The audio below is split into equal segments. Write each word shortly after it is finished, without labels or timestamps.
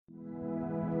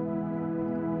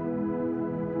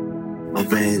A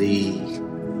very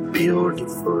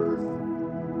beautiful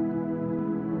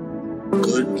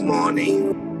good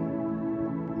morning.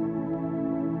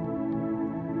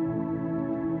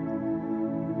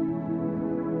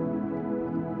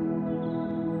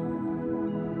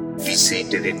 Be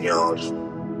seated in your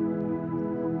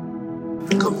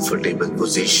comfortable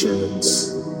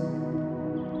positions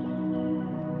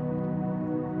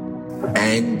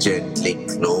and gently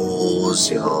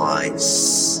close your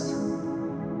eyes.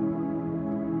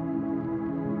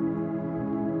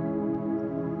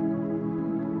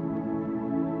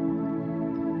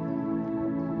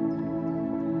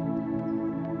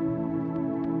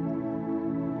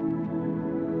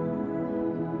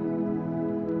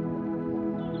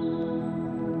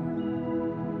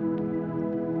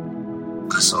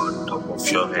 Focus on top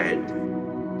of your head.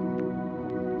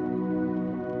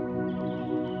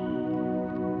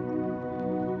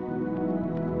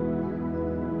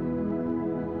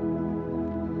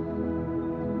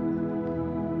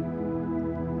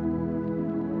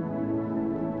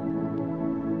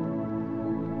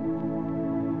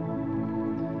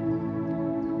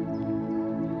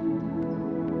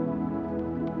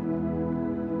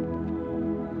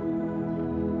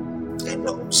 And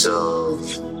observe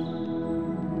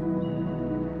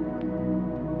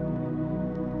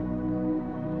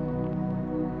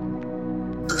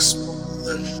the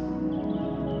small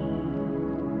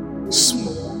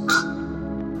smoke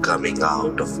coming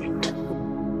out of it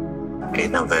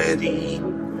in a very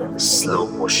slow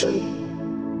motion.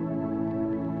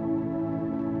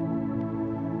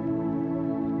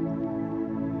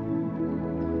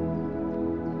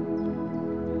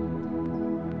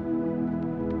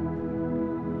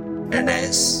 And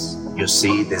as you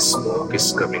see this smoke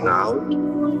is coming out,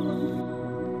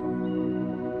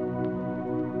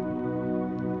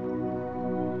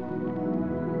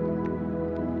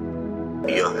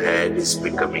 your head is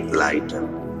becoming lighter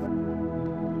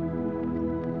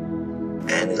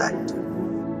and lighter.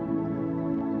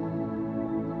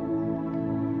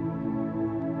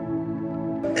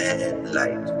 And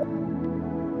lighter.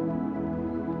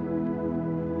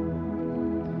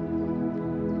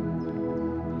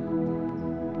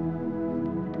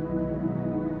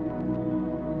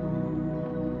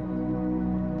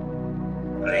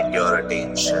 Bring your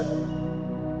attention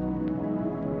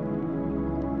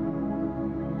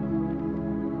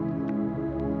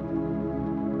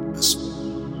to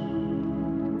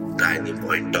a tiny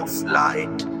point of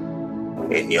light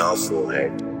in your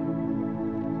forehead.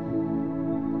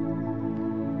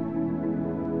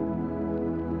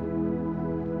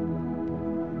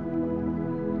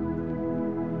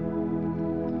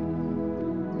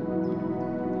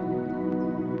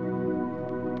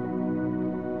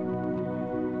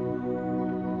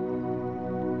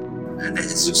 And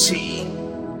as you see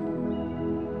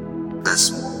the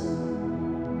smoke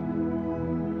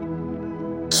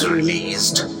is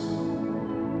released,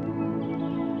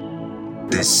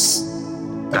 this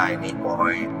tiny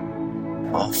point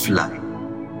of light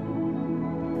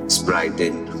is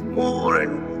brightened more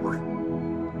and more.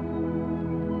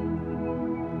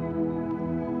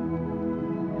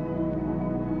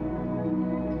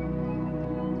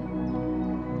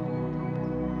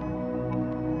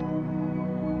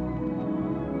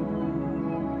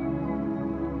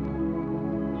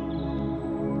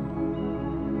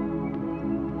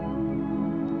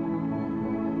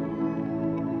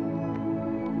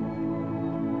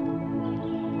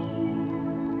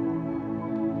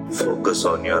 Focus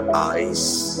on your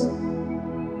eyes.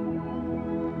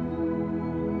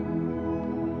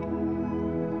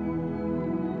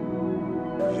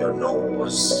 Your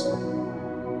nose,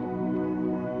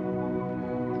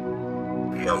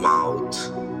 your mouth,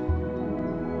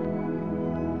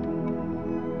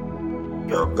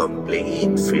 your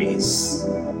complete face.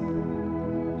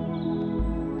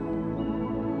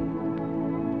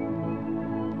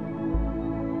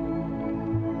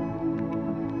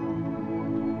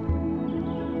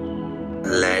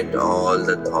 Let all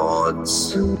the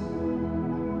thoughts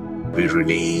be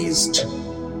released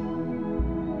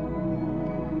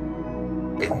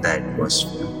in the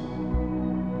atmosphere,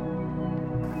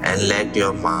 and let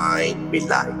your mind be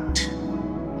light.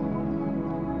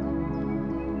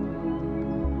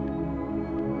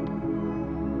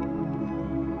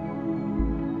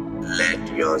 Let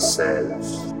yourself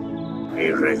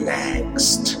be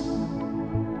relaxed.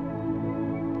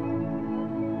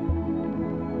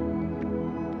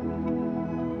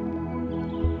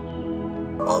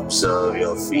 Observe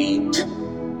your feet.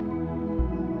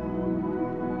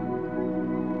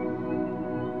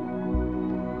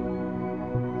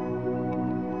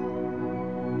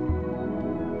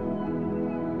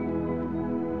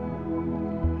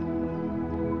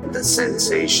 the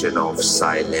sensation of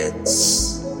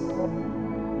silence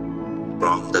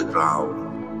from the ground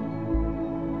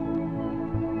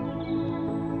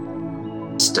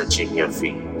touching your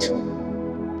feet.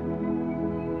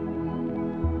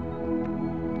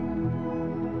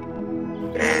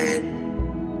 And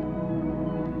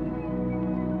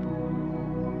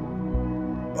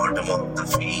bottom of the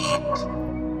feet,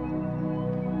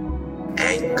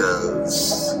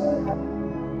 ankles,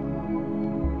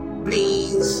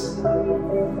 knees,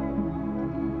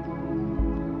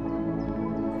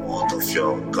 both of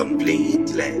your complete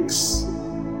legs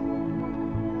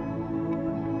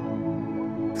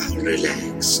are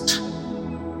relaxed.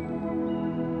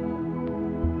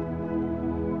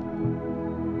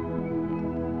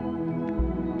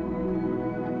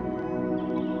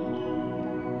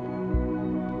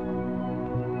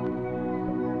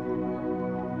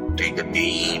 Take a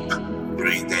deep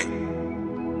breath in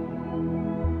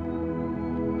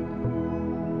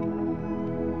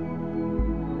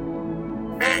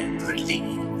and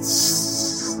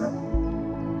release.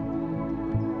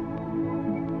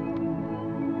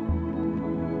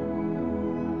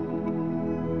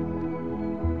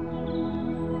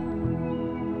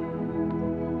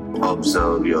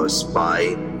 Observe your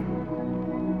spine,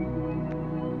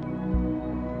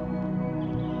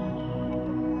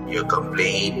 your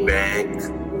complete back,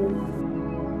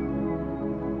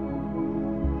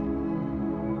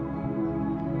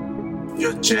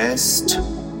 your chest,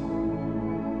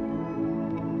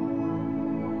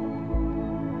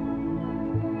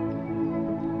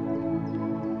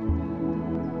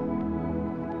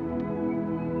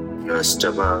 your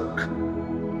stomach,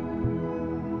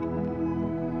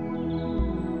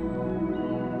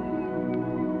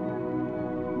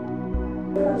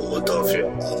 both of your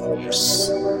arms,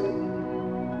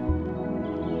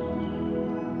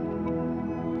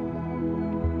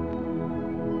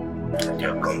 and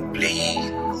your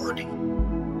complete body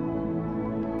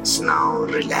is now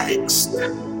relaxed.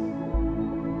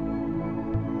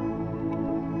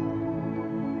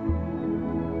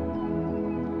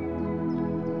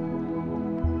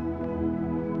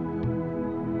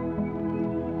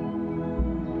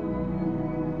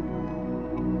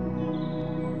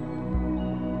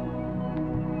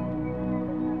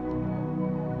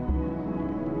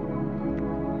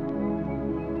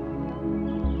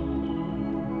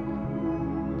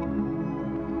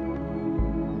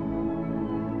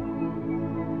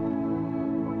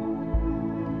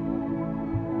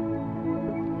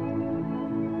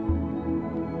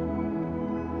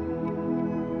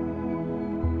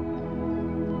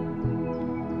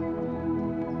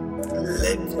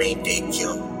 Let me take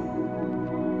you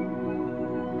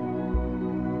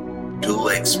to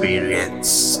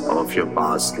experience of your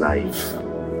past life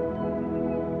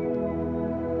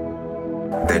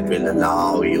that will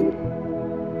allow you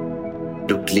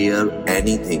to clear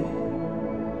anything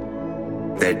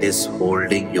that is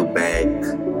holding you back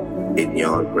in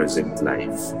your present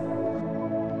life.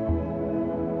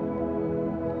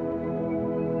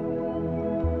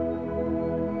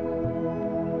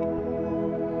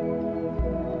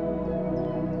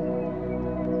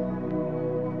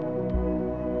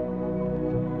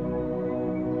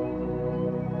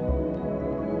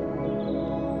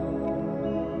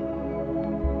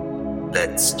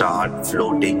 Let's start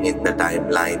floating in the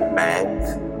timeline back.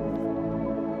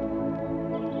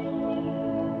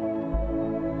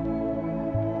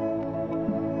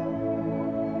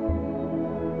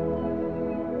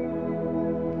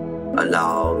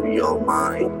 Allow your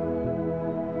mind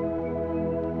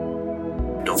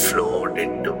to float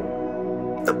into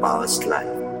the past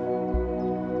life.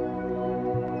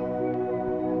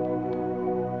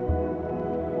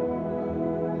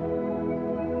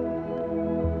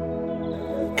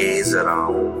 Gaze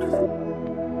around.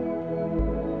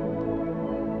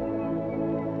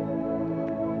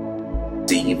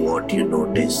 See what you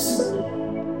notice.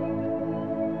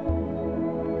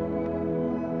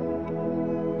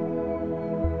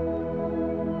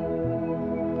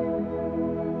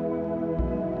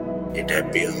 It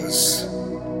appears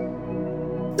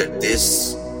that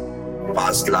this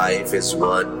past life is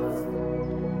one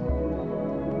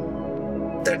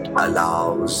that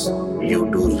allows you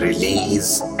to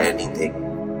release anything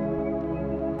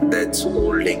that's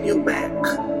holding you back,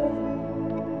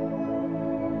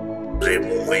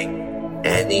 removing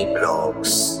any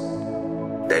blocks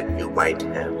that you might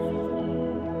have.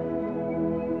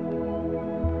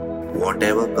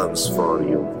 Whatever comes for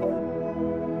you,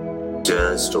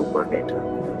 just open it up.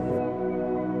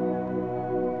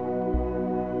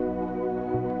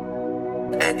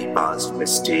 Any past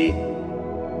mistake,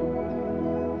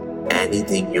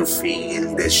 anything you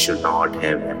feel this should not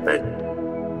have happened.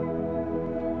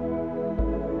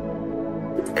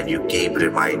 And you keep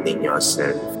reminding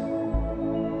yourself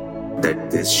that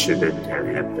this shouldn't have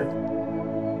happened.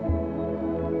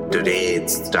 Today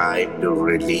it's time to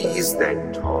release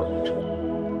that thought.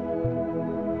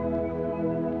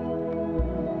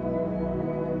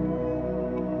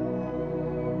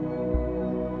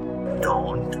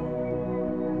 Don't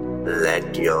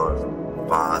let your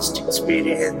past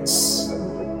experience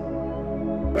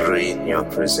ruin your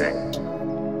present.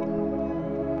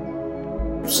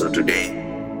 So today,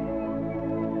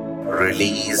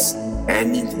 release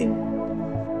anything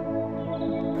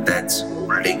that's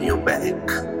holding you back.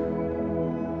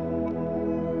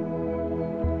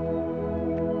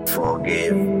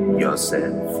 Forgive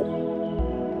yourself.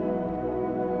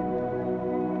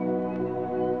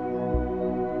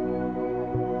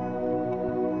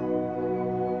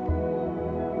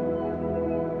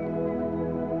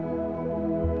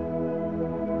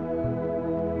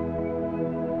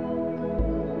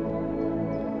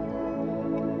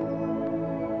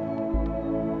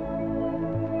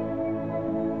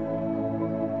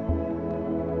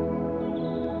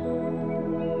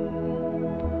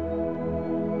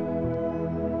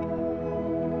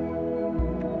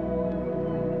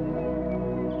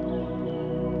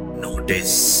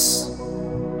 Notice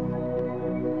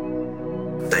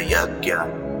the yajna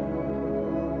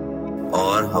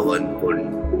or havan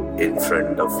kund in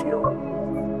front of you.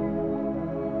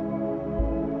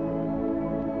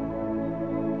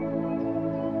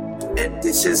 And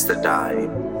this is the time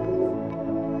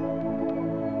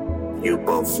you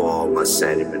perform a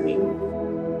ceremony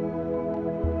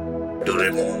to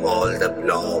remove all the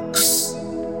blocks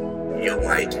you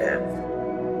might have.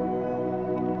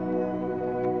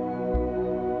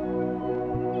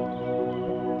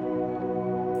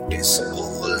 It's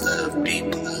all the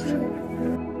people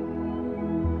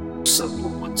who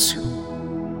supports you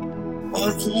or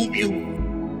whom you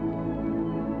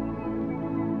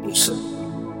support.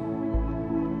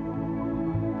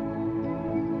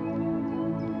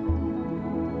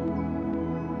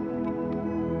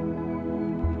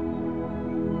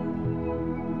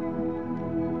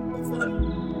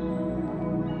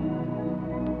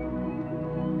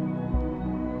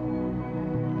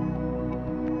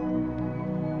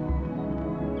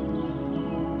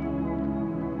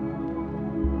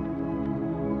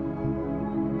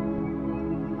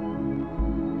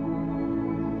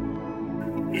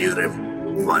 You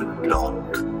remove one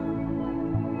block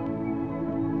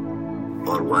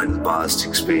or one past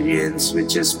experience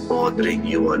which is bothering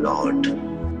you a lot.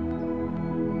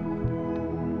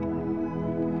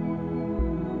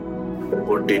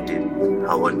 Put it in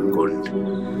Havan Kund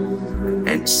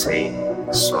and say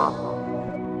Swaha.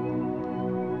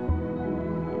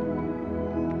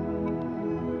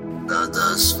 The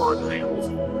others follow you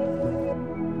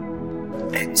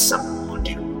and support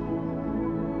you.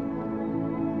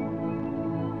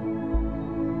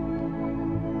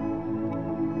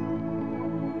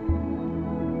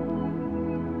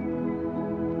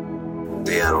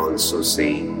 They are also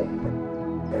saying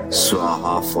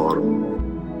Swaha for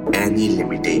any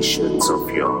limitations of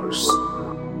yours.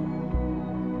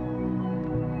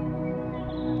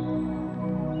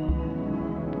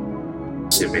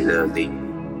 Similarly,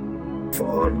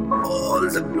 for all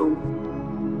the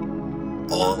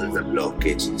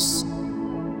blockages.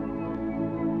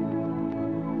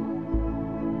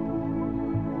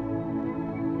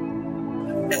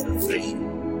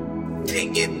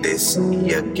 Everything in this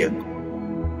yajna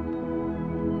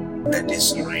that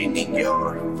is ruining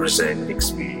your present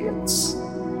experience.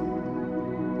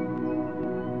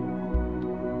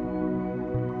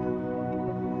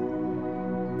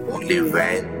 Only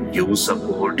when you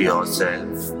support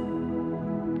yourself,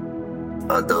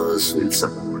 others will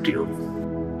support you.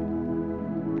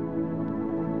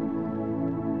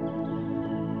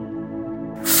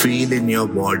 Feel in your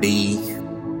body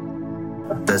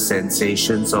the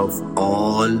sensations of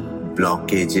all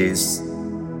blockages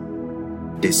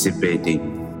dissipating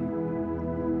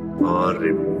or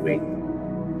removing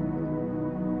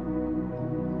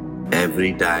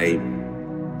every time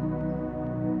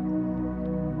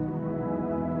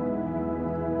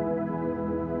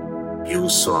you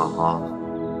Swaha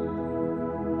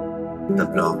the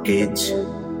blockage.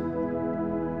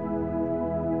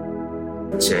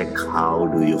 Check how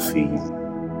do you feel.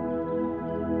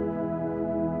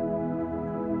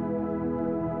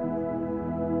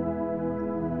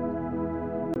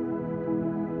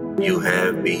 You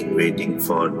have been waiting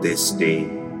for this day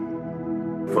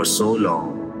for so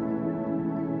long.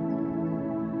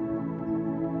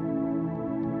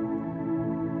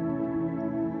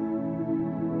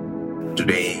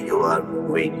 Today you are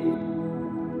moving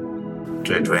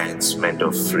to advancement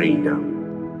of freedom.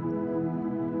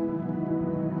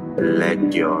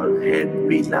 Let your head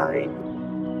be light.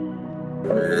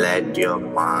 Let your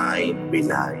mind be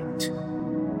light.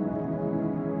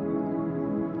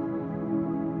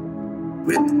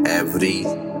 With every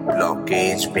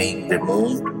blockage being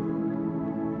removed,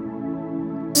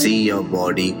 see your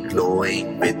body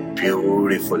glowing with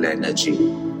beautiful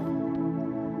energy.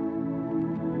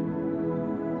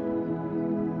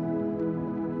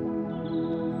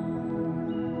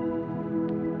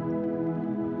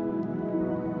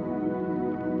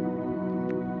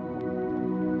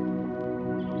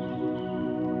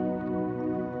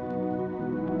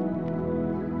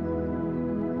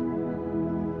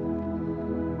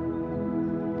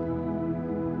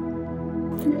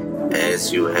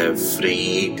 As you have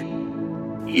freed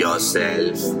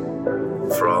yourself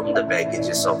from the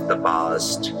baggages of the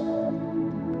past,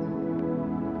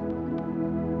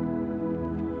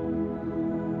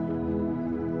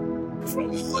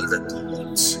 from all the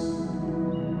thoughts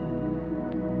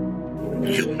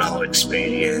you now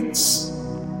experience,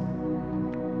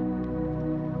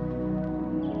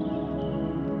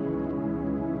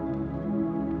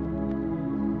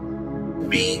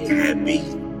 being happy,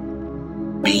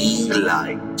 being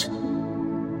light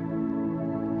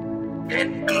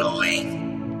and glowing.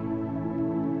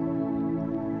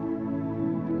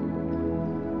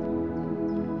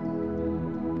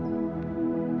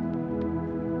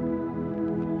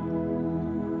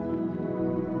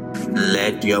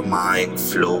 Let your mind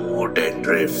float and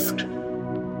drift,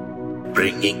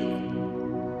 bringing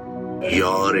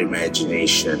your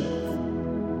imagination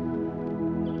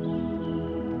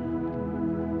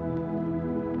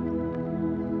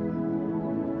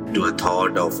to a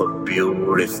thought of a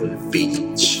beautiful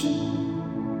beach.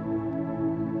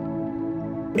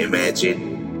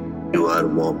 Imagine you are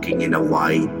walking in a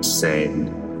white sand.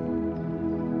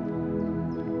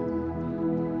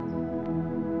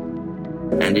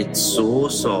 And it's so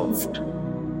soft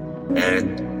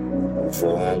and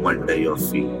warm under your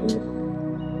feet.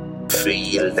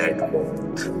 Feel that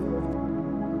warmth.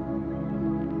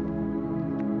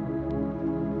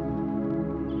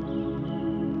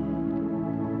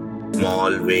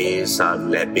 Small waves are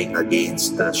lapping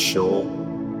against the shore.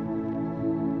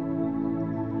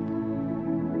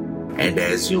 And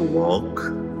as you walk,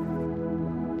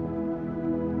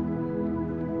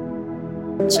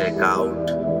 check out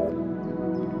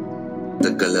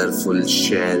the colorful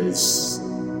shells,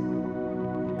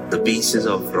 the pieces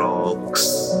of rocks,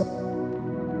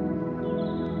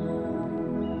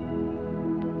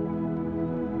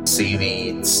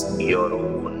 seaweeds, your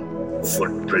own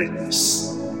footprints.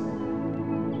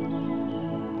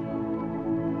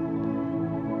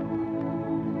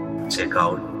 Check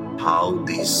out how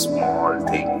these small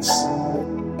things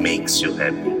makes you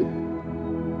happy.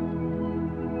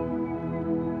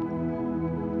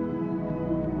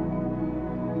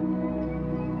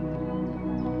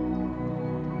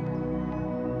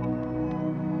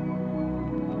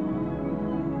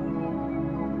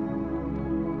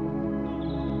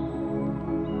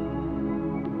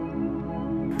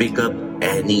 Pick up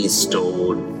any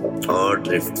stone or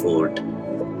driftwood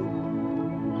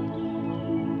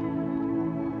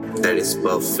that is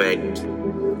perfect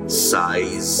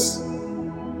size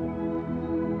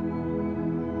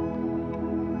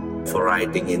for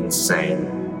writing in sand.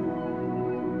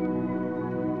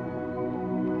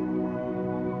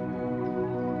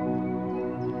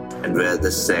 And where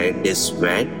the sand is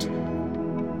wet,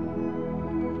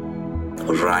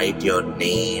 write your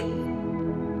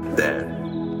name there.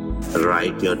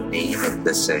 Write your name in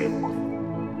the sand.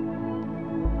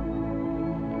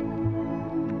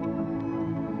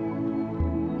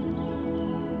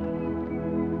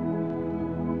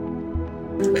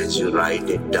 As you write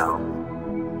it down,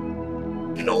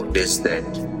 notice that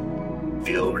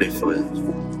beautiful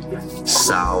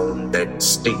sound that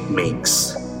stick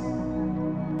makes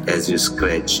as you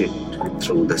scratch it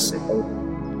through the sand.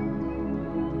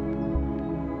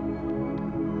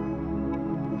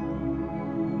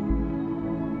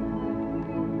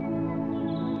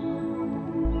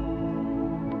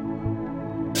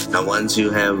 Now once you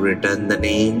have written the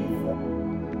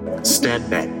name, step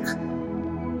back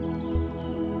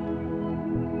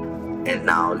and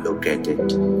now look at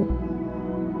it.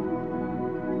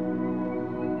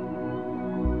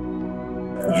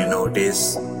 You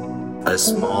notice a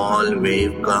small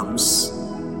wave comes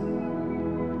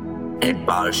and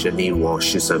partially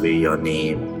washes away your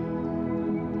name.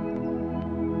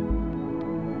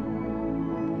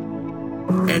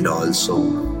 And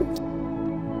also,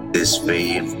 this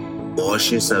wave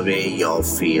washes away your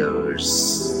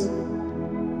fears.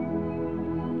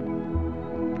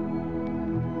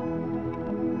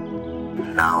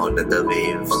 Now another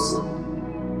wave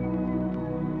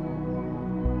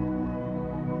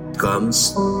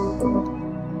comes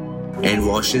and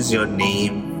washes your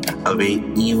name away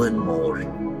even more,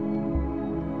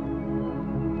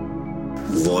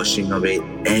 washing away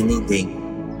anything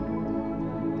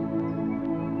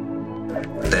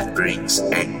that brings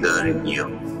anger in you.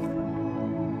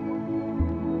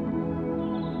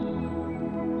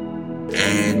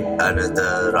 And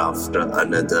another after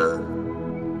another,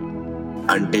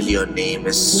 until your name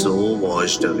is so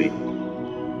washed away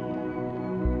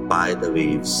by the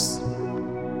waves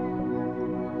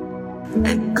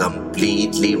and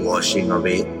completely washing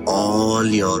away all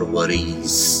your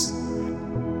worries.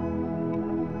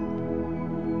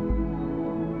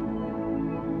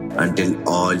 Until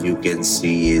all you can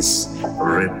see is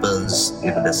ripples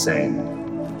in the sand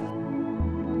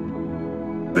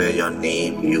where your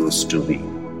name used to be.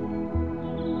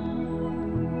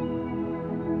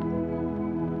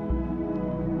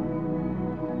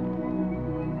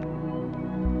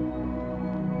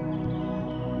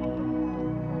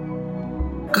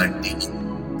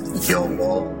 Continue your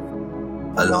walk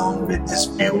along with this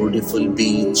beautiful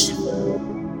beach.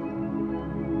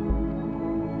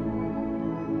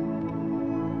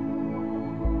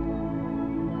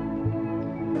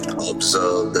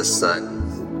 Observe the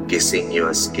sun kissing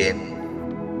your skin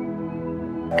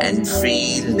and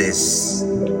feel this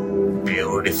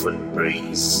beautiful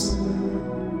breeze.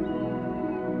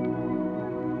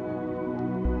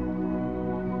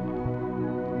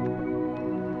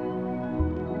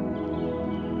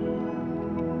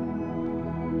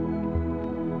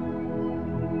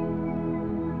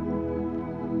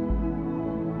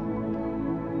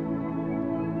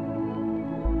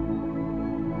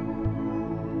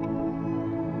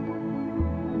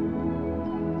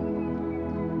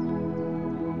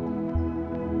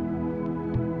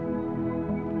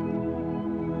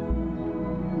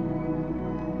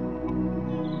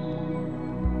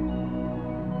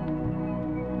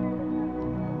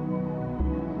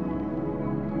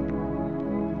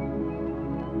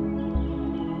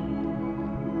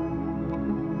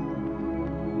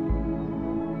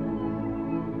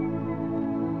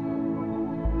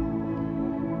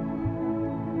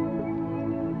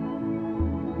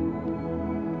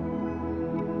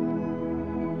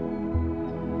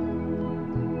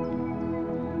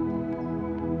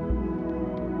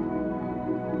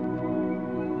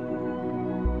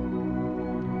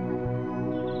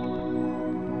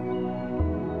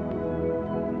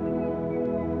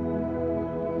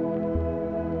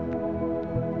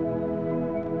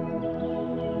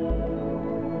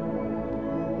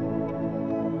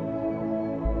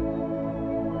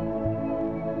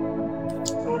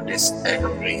 Notice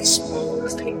every small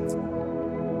thing.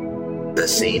 The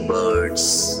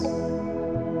seabirds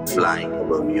flying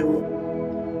above you,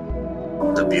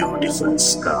 the beautiful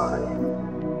sky,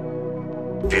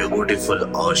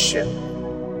 beautiful ocean,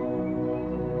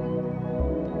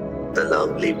 the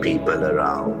lovely people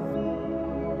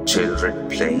around, children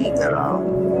playing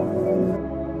around.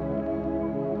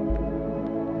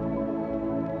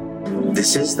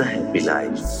 This is the happy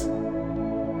life,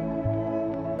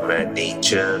 where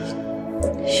nature,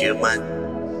 human,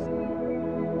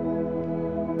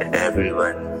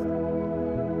 everyone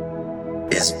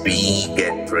is being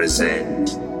at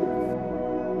present.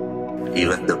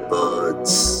 Even the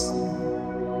birds,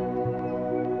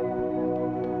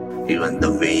 even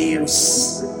the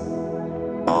waves,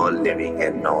 all living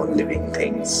and non-living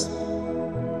things.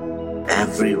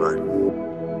 Everyone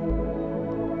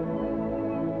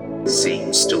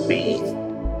seems to be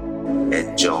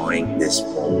enjoying this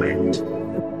moment.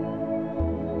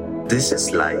 This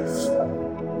is life.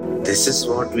 This is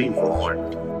what we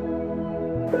want.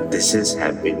 This is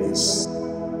happiness.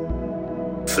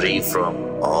 Free from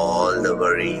all the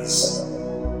worries,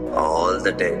 all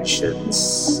the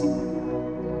tensions.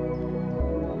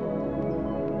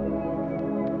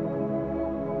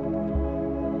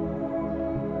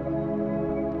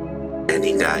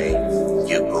 Anytime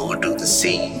you go to the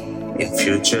sea in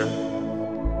future,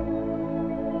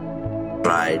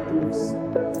 try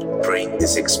to bring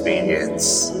this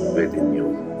experience within you.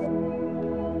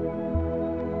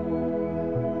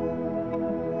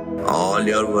 All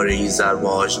your worries are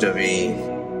washed away,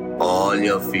 all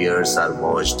your fears are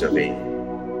washed away.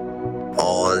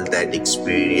 All that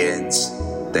experience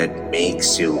that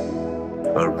makes you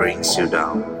or brings you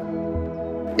down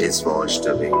is washed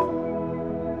away.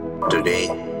 Today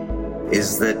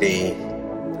is the day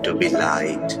to be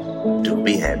light, to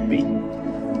be happy,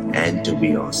 and to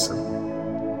be awesome.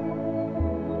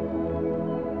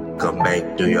 Come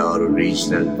back to your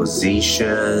original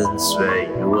positions where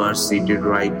you are seated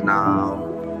right now.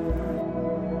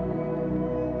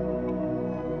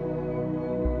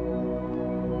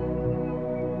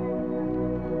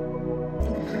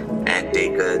 And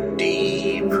take a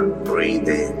deep breath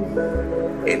in,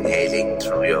 inhaling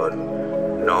through your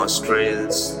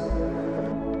nostrils.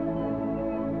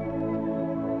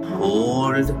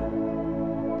 Hold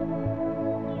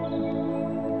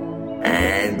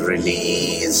and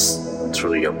release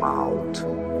through your mouth.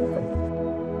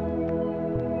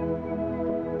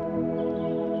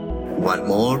 One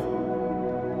more.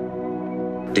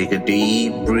 Take a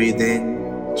deep breath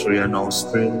in through your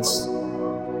nostrils.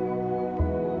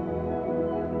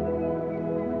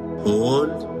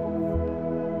 Hold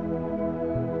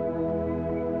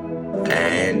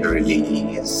and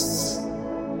release.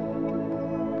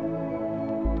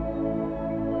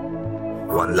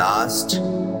 One last.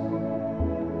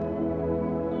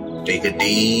 Take a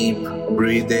deep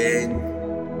breath in.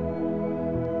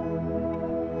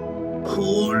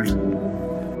 Hold.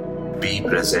 Be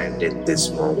present in this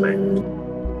moment.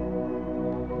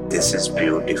 This is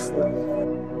beautiful.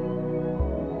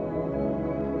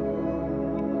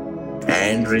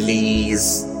 And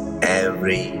release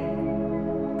every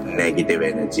negative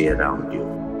energy around you.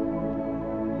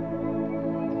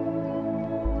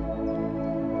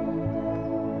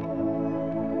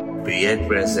 Be at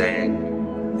present.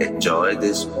 Enjoy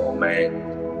this moment.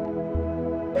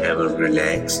 Have a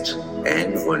relaxed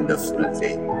and wonderful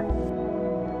day.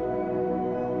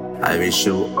 I wish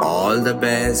you all the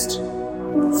best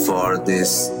for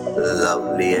this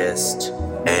loveliest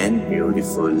and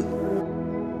beautiful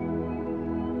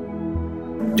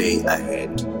day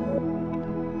ahead.